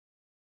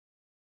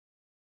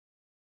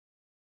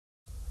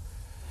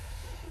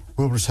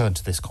We'll return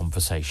to this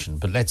conversation,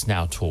 but let's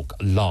now talk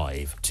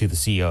live to the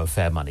CEO of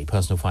Fair Money,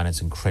 personal finance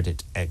and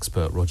credit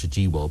expert Roger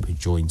Gewolb, who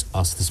joins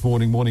us this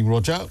morning. Morning,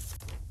 Roger.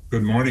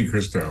 Good morning,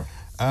 Cristo.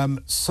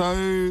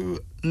 So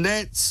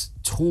let's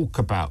talk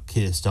about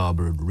Keir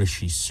Starmer and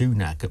Rishi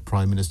Sunak at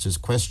Prime Minister's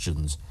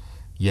Questions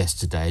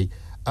yesterday.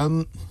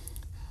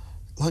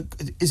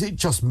 Is it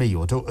just me,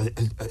 or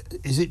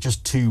is it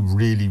just two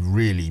really,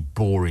 really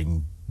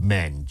boring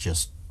men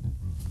just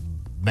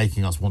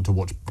making us want to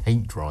watch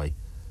paint dry?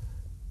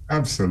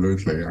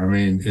 Absolutely. I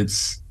mean,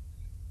 it's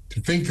to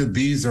think that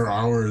these are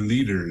our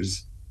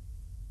leaders,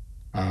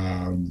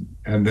 and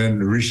then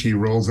Rishi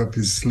rolls up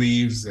his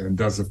sleeves and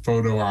does a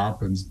photo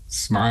op and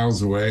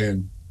smiles away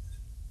and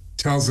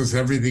tells us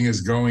everything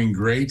is going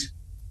great.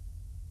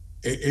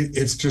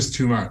 It's just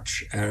too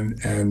much.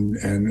 And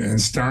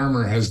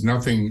Starmer has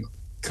nothing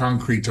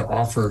concrete to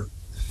offer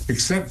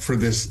except for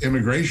this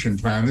immigration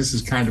plan. This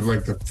is kind of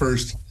like the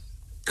first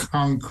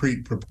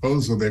concrete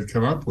proposal they've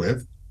come up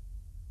with.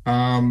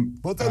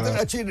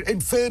 Actually, in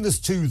fairness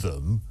to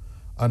them,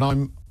 and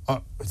I'm,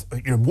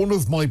 one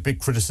of my big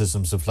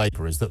criticisms of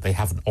Labour is that they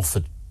haven't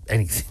offered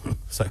anything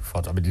so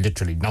far. I mean,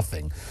 literally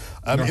nothing.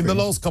 In the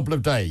last couple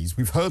of days,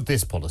 we've heard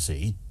this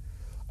policy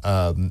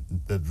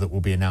that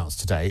will be announced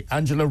today.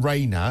 Angela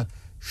Rayner,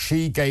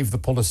 she gave the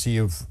policy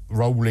of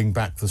rolling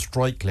back the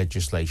strike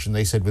legislation.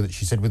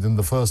 She said within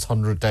the first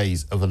 100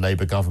 days of a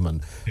Labour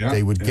government,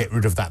 they would get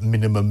rid of that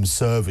minimum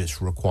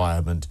service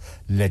requirement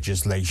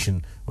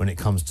legislation when it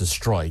comes to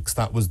strikes.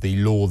 That was the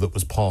law that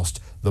was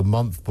passed the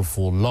month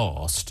before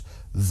last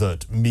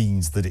that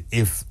means that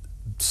if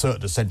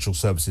certain essential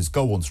services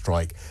go on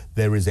strike,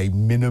 there is a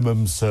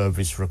minimum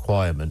service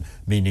requirement,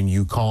 meaning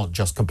you can't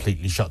just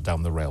completely shut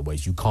down the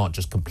railways. You can't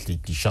just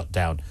completely shut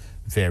down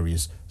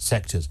various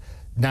sectors.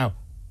 Now,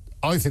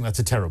 I think that's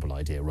a terrible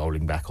idea,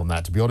 rolling back on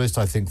that. To be honest,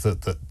 I think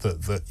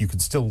that you can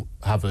still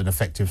have an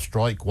effective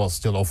strike while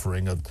still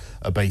offering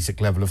a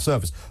basic level of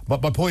service.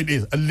 But my point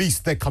is, at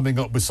least they're coming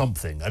up with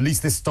something. At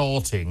least they're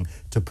starting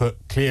to put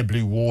clear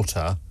blue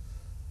water.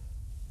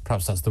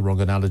 Perhaps that's the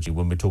wrong analogy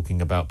when we're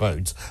talking about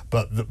boats,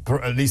 but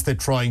at least they're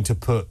trying to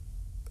put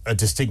a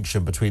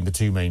distinction between the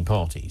two main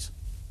parties.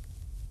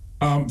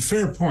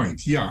 Fair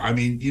point. Yeah, I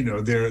mean,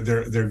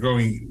 they're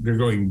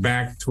going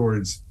back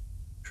towards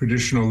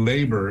traditional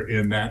labor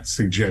in that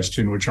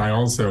suggestion, which I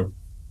also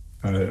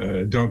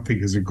don't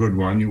think is a good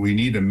one. We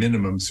need a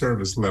minimum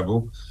service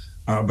level,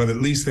 but at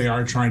least they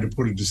are trying to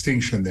put a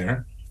distinction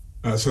there.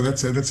 So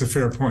that's a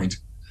fair point.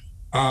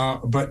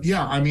 But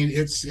yeah, I mean,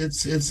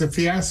 it's a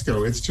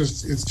fiasco. It's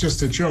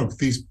just a joke.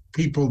 These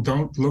people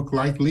don't look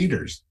like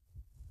leaders.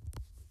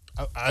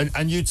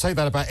 And you'd say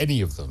that about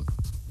any of them?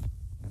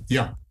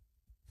 Yeah.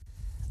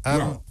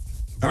 Well,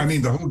 I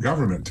mean, the whole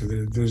government.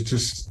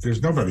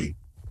 There's nobody.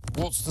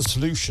 What's the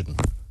solution?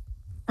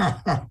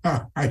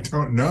 I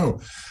don't know.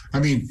 I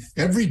mean,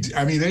 every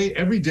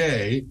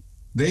day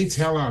they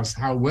tell us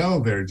how well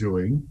they're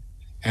doing,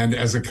 and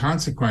as a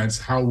consequence,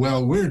 how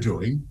well we're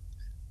doing,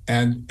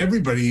 and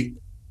everybody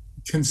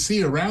can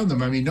see around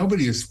them. I mean,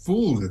 nobody is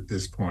fooled at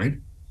this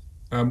point.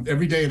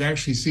 Every day it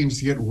actually seems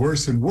to get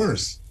worse and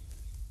worse,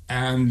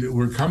 and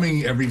we're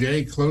coming every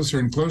day closer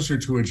and closer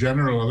to a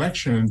general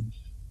election.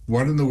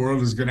 What in the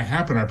world is going to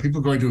happen? Are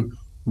people going to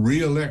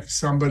re-elect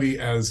somebody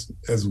as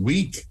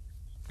weak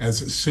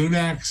as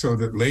Sunak so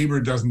that Labour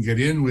doesn't get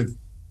in with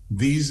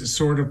these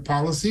sort of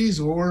policies?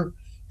 Or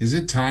is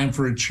it time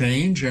for a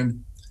change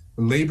and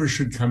Labour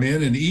should come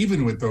in, and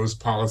even with those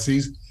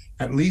policies,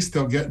 at least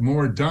they'll get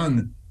more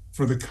done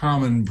for the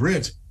common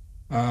Brit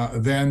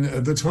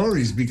than the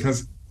Tories,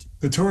 because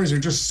the Tories are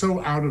just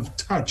so out of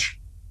touch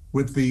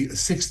with the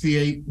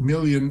 68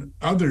 million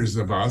others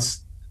of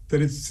us that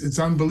it's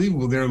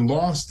unbelievable. They're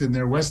lost in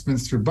their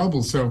Westminster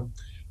bubble. So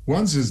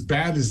one's as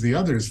bad as the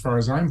other, as far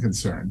as I'm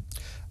concerned.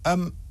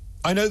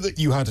 I know that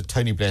you had a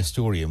Tony Blair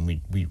story, and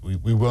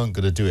we weren't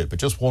going to do it, but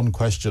just one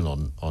question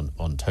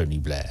on Tony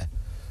Blair.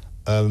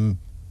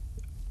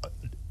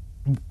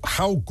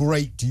 How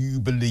great do you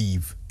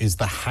believe is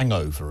the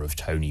hangover of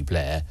Tony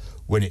Blair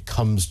when it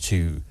comes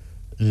to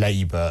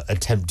Labour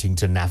attempting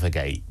to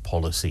navigate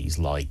policies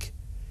like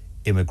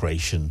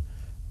immigration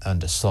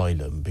and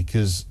asylum?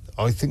 Because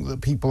I think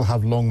that people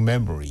have long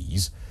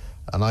memories,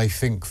 and I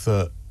think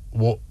that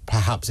what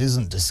perhaps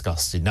isn't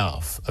discussed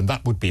enough, and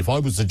that would be if I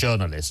was a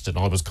journalist and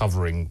I was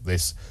covering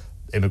this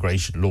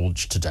immigration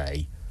launch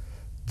today,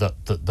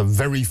 that the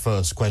very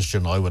first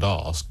question I would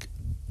ask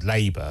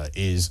Labour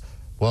is,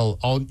 well,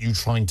 aren't you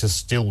trying to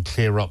still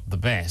clear up the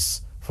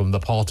mess from the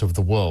part of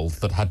the world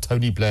that had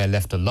Tony Blair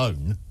left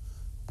alone,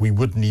 we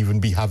wouldn't even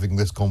be having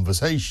this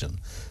conversation?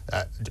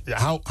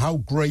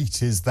 How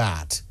great is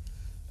that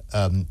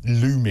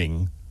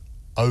looming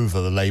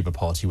over the Labour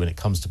Party when it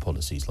comes to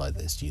policies like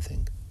this, do you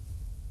think?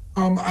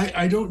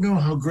 I don't know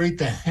how great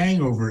the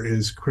hangover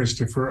is,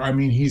 Christopher. I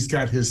mean, he's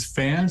got his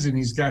fans and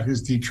he's got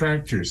his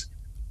detractors.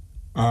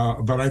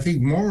 But I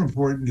think more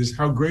important is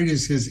how great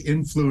is his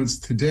influence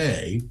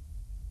today.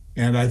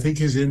 And I think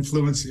his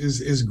influence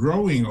is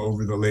growing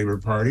over the Labour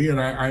Party.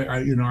 And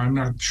I'm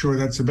not sure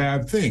that's a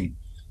bad thing.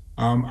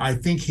 I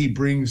think he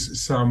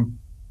brings some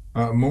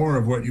more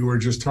of what you were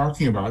just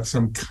talking about,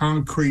 some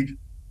concrete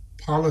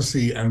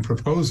policy and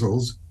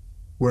proposals,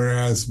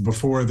 whereas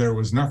before there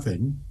was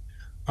nothing.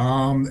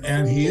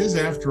 And he is,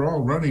 after all,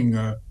 running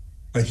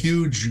a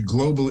huge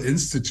global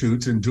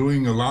institute and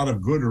doing a lot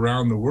of good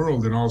around the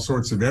world in all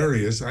sorts of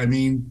areas. I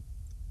mean,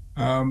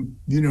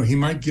 he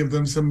might give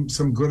them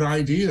some good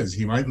ideas.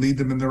 He might lead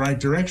them in the right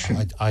direction.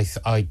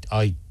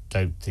 I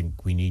don't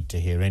think we need to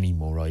hear any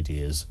more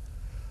ideas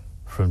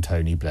from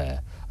Tony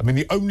Blair. I mean,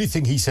 the only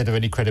thing he said of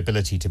any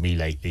credibility to me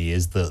lately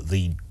is that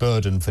the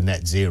burden for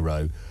net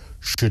zero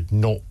should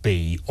not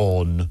be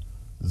on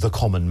the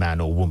common man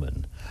or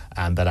woman,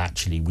 and that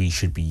actually we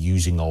should be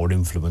using our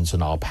influence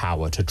and our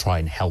power to try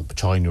and help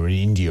China and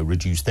India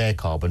reduce their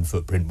carbon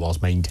footprint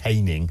whilst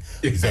maintaining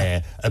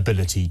their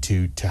ability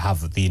to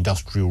have the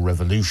industrial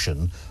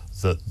revolution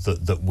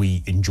that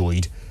we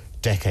enjoyed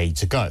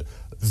decades ago.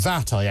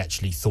 That I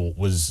actually thought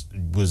was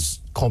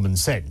common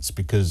sense,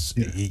 because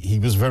he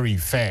was very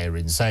fair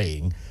in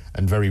saying,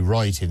 and very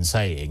right in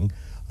saying,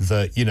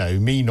 that,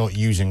 me not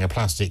using a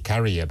plastic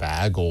carrier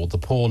bag, or the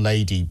poor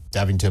lady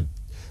having to,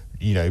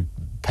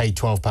 pay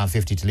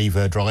 £12.50 to leave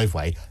her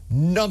driveway,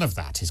 none of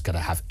that is going to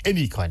have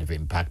any kind of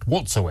impact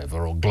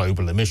whatsoever on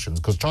global emissions,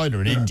 because China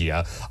and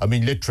India, I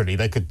mean, literally,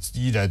 they could,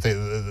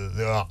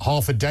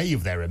 half a day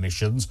of their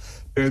emissions.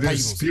 They're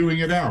spewing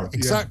it out.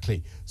 Exactly.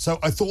 Yeah. So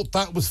I thought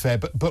that was fair.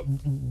 But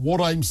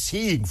what I'm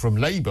seeing from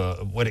Labour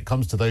when it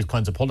comes to those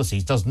kinds of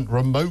policies doesn't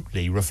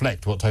remotely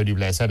reflect what Tony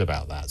Blair said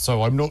about that.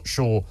 So I'm not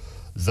sure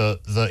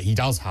that he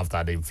does have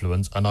that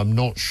influence, and I'm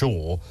not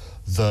sure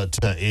that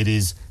it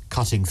is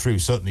cutting through,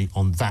 certainly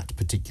on that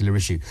particular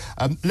issue.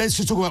 Let's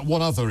just talk about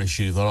one other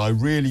issue that I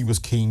really was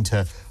keen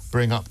to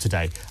bring up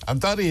today,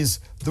 and that is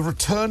the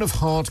return of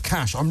hard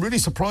cash. I'm really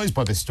surprised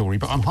by this story,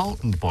 but I'm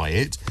heartened by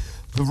it.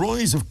 The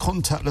rise of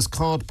contactless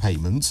card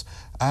payments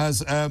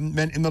has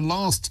meant in the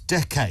last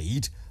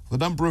decade the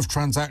number of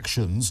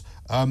transactions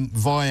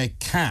via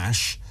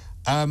cash,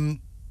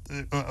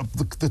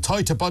 the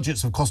tighter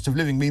budgets of cost of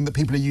living mean that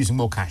people are using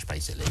more cash,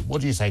 basically. What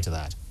do you say to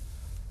that?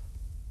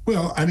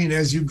 Well, I mean,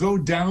 as you go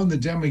down the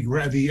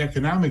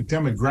economic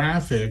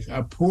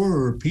demographic,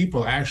 poorer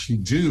people actually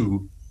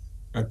do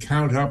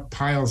count up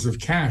piles of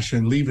cash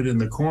and leave it in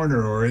the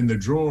corner or in the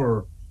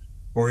drawer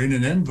or in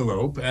an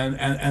envelope,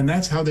 and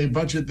that's how they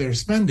budget their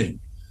spending.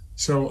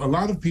 So a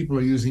lot of people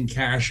are using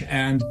cash,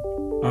 and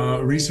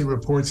recent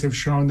reports have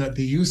shown that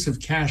the use of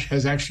cash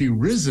has actually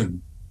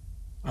risen.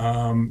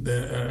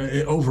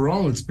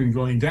 Overall, it's been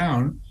going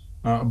down,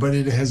 but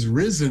it has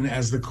risen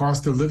as the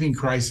cost of living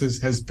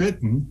crisis has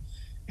bitten,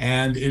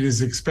 and it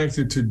is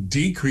expected to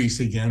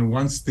decrease again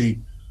once the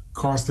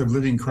cost of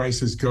living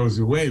crisis goes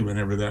away,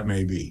 whenever that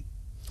may be.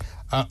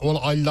 Well,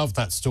 I love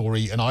that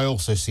story, and I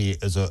also see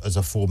it as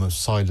a form of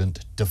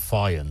silent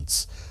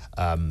defiance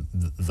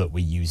that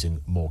we're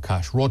using more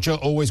cash. Roger,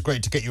 always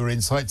great to get your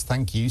insights.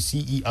 Thank you.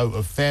 CEO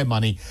of Fair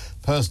Money,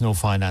 personal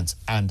finance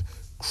and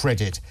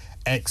credit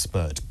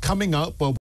expert. Coming up, well,